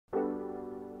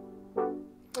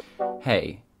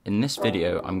Hey, in this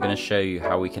video I'm going to show you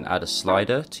how we can add a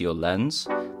slider to your lens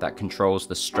that controls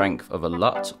the strength of a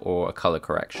LUT or a color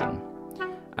correction.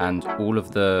 And all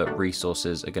of the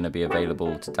resources are going to be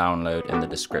available to download in the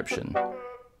description.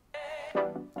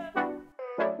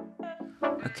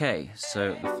 Okay,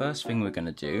 so the first thing we're going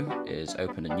to do is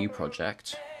open a new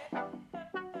project.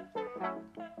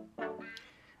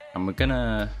 And we're going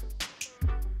to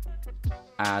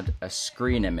add a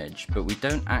screen image, but we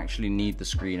don't actually need the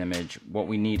screen image. What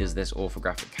we need is this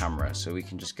orthographic camera, so we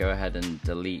can just go ahead and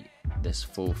delete this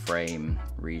full frame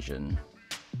region,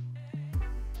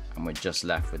 and we're just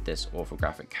left with this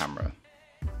orthographic camera.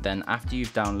 Then after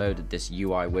you've downloaded this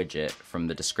UI widget from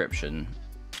the description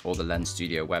or the Lens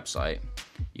Studio website,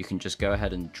 you can just go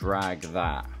ahead and drag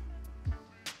that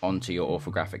onto your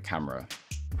orthographic camera,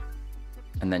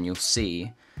 and then you'll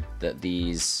see that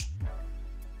these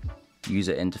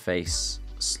user interface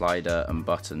slider and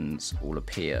buttons all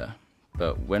appear,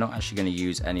 but we're not actually going to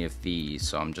use any of these,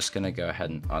 so I'm just going to go ahead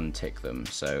and untick them.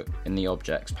 So in the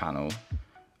objects panel,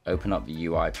 open up the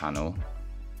UI panel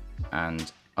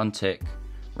and untick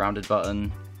rounded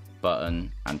button,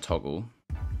 button and toggle,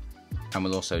 and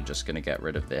we're also just going to get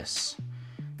rid of this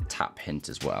tap hint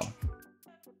as well.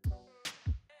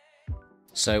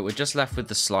 So we're just left with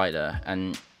the slider,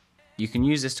 and you can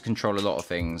use this to control a lot of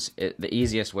things. The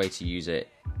easiest way to use it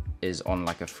is on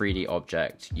like a 3D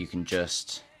object. You can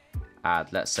just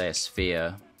add, let's say, a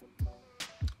sphere.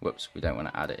 Whoops, we don't want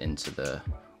to add it into the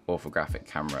orthographic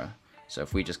camera. So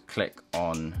if we just click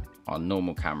on our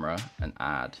normal camera and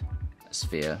add a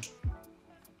sphere,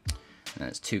 and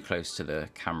it's too close to the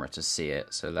camera to see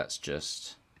it, so let's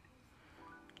just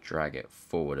drag it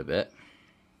forward a bit.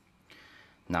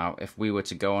 Now if we were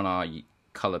to go on our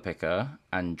color picker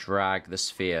and drag the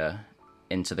sphere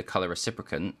into the color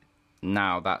reciprocant,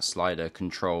 now that slider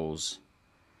controls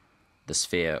the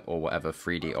sphere or whatever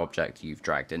 3D object you've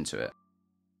dragged into it.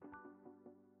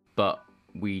 But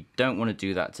we don't want to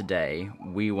do that today.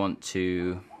 We want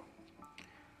to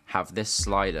have this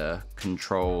slider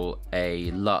control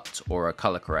a LUT or a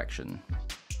color correction.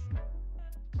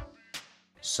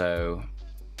 So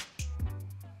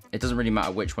it doesn't really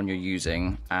matter which one you're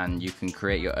using, and you can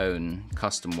create your own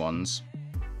custom ones.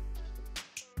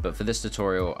 But for this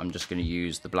tutorial, I'm just going to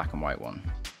use the black and white one.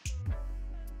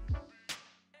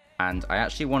 And I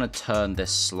actually want to turn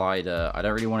this slider. I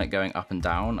don't really want it going up and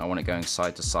down. I want it going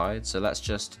side to side. So let's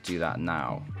just do that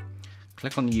now.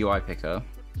 Click on the UI picker,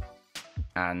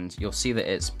 and you'll see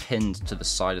that it's pinned to the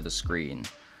side of the screen.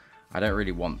 I don't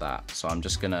really want that, so I'm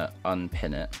just going to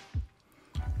unpin it.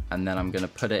 And then I'm going to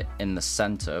put it in the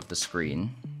center of the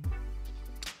screen,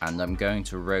 and I'm going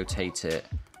to rotate it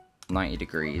 90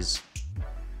 degrees,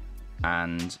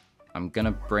 and I'm going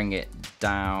to bring it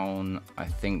down. I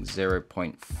think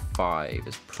 0.5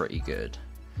 is pretty good,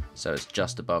 so it's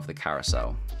just above the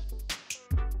carousel.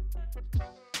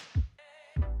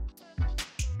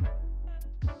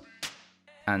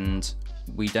 And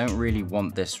we don't really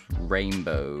want this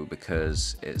rainbow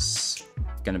because it's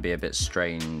going to be a bit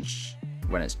strange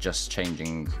when it's just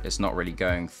changing. It's not really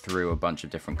going through a bunch of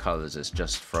different colors, it's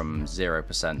just from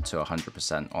 0% to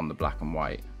 100% on the black and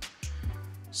white.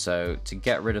 So to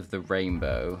get rid of the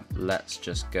rainbow, let's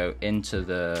just go into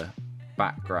the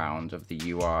background of the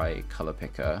UI color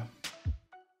picker,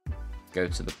 go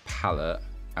to the palette,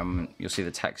 and you'll see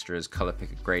the texture is color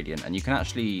picker gradient, and you can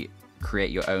actually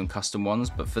create your own custom ones,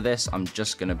 but for this I'm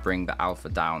just going to bring the alpha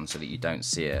down so that you don't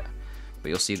see it, but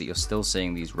you'll see that you're still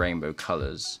seeing these rainbow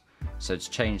colors. So to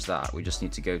change that, we just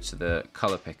need to go to the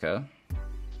color picker,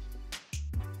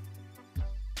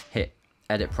 hit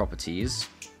edit properties,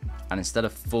 and instead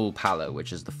of full palette,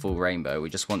 which is the full rainbow, we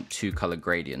just want 2 color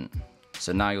gradient.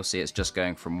 So now you'll see it's just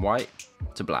going from white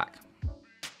to black,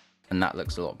 and that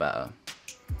looks a lot better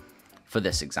for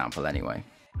this example anyway.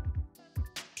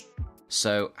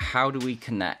 So how do we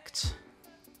connect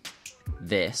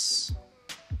this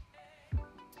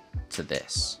to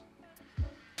this?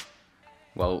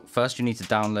 Well, first you need to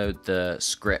download the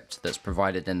script that's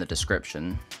provided in the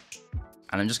description.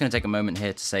 And I'm just going to take a moment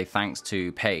here to say thanks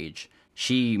to Paige.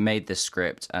 She made this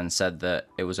script and said that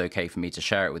it was okay for me to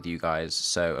share it with you guys,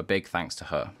 so a big thanks to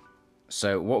her.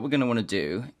 So what we're going to want to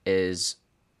do is,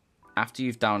 after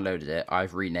you've downloaded it,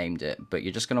 I've renamed it, but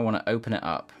you're just going to want to open it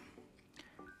up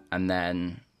and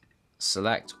then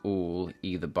select all,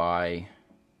 either by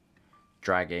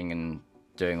dragging and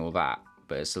doing all that,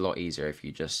 but it's a lot easier if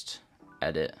you just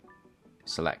edit,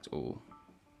 select all,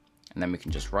 and then we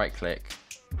can just right click,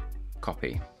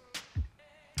 copy.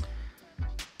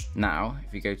 Now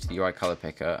if you go to the UI color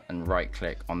picker and right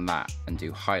click on that and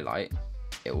do highlight,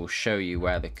 it will show you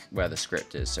where the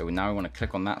script is. So now we want to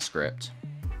click on that script,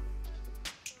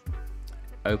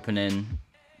 open in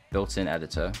built-in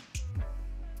editor,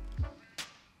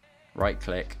 right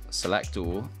click, select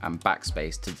all and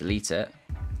backspace to delete it,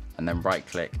 and then right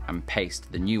click and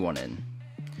paste the new one in.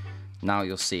 Now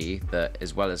you'll see that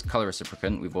as well as color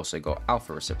reciprocant, we've also got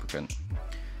alpha reciprocant.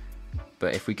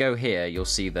 But if we go here, you'll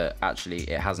see that actually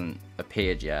it hasn't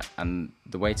appeared yet, and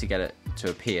the way to get it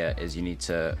to appear is you need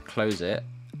to close it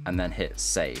and then hit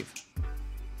save.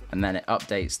 And then it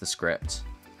updates the script,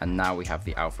 and now we have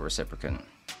the alpha reciprocant.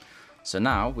 So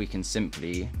now we can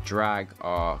simply drag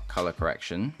our color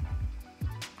correction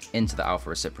into the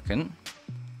alpha reciprocant,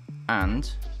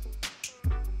 and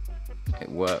it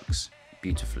works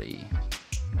beautifully.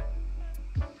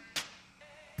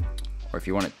 Or if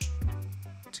you want it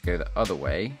to go the other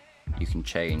way, you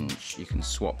can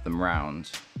swap them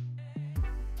round.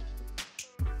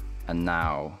 And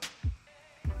now,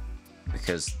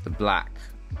 because the black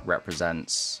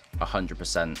represents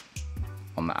 100%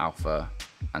 on the alpha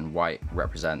and white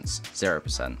represents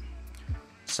 0%.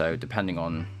 So depending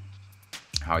on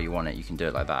how you want it, you can do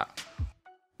it like that.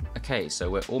 Okay, so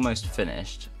we're almost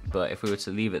finished, but if we were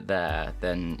to leave it there,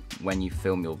 then when you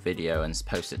film your video and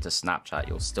post it to Snapchat,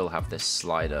 you'll still have this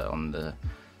slider on the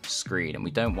screen, and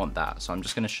we don't want that. So I'm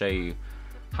just going to show you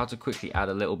how to quickly add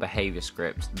a little behavior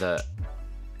script that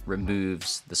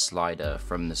removes the slider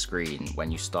from the screen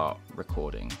when you start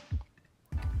recording.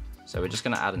 So we're just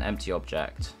going to add an empty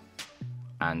object,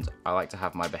 and I like to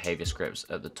have my behavior scripts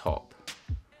at the top.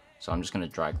 So I'm just going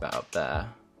to drag that up there,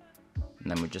 and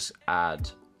then we just add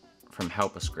from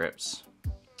helper scripts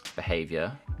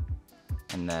behavior,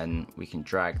 and then we can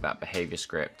drag that behavior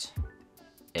script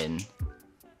in.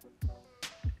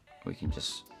 We can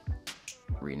just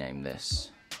rename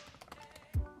this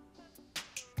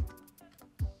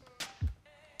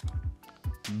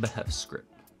behav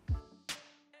script,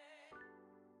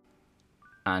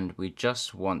 and we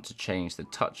just want to change the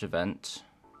touch event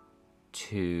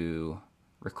to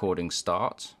recording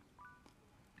start,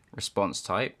 response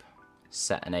type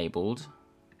set enabled,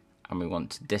 and we want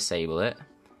to disable it.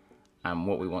 And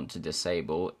what we want to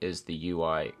disable is the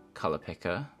UI color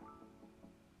picker.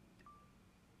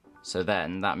 So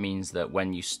then that means that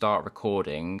when you start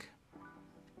recording,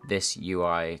 this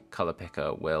UI color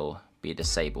picker will be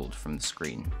disabled from the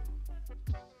screen.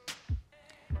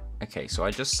 Okay, so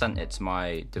I just sent it to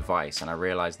my device and I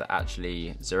realized that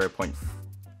actually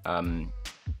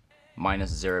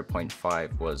minus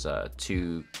 0.5 was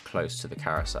too close to the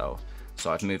carousel.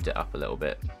 So I've moved it up a little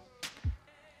bit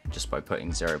just by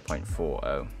putting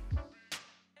 0.40.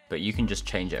 But you can just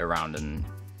change it around and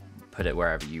put it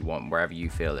wherever you want, wherever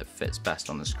you feel it fits best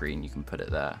on the screen, you can put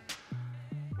it there.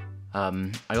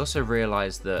 I also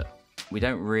realized that we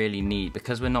don't really need,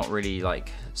 because we're not really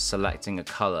like selecting a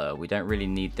color, we don't really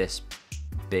need this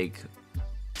big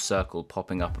circle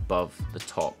popping up above the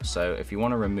top. So if you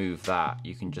want to remove that,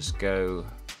 you can just go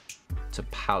to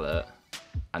palette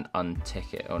and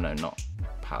untick it. Oh no, not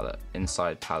palette,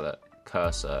 inside palette,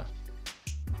 cursor.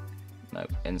 No,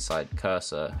 inside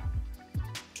cursor.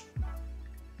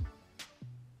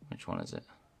 Which one is it?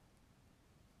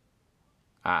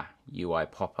 Ah, UI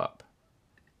pop-up.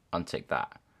 Untick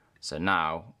that. So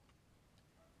now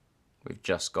we've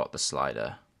just got the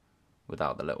slider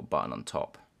without the little button on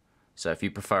top. So if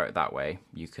you prefer it that way,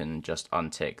 you can just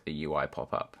untick the UI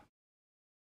pop-up.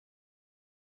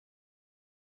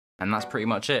 And that's pretty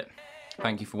much it.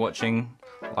 Thank you for watching.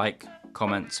 Like,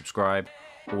 comment, subscribe,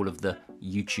 all of the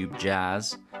YouTube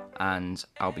jazz, and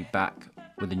I'll be back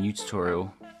with a new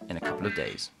tutorial in a couple of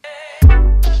days.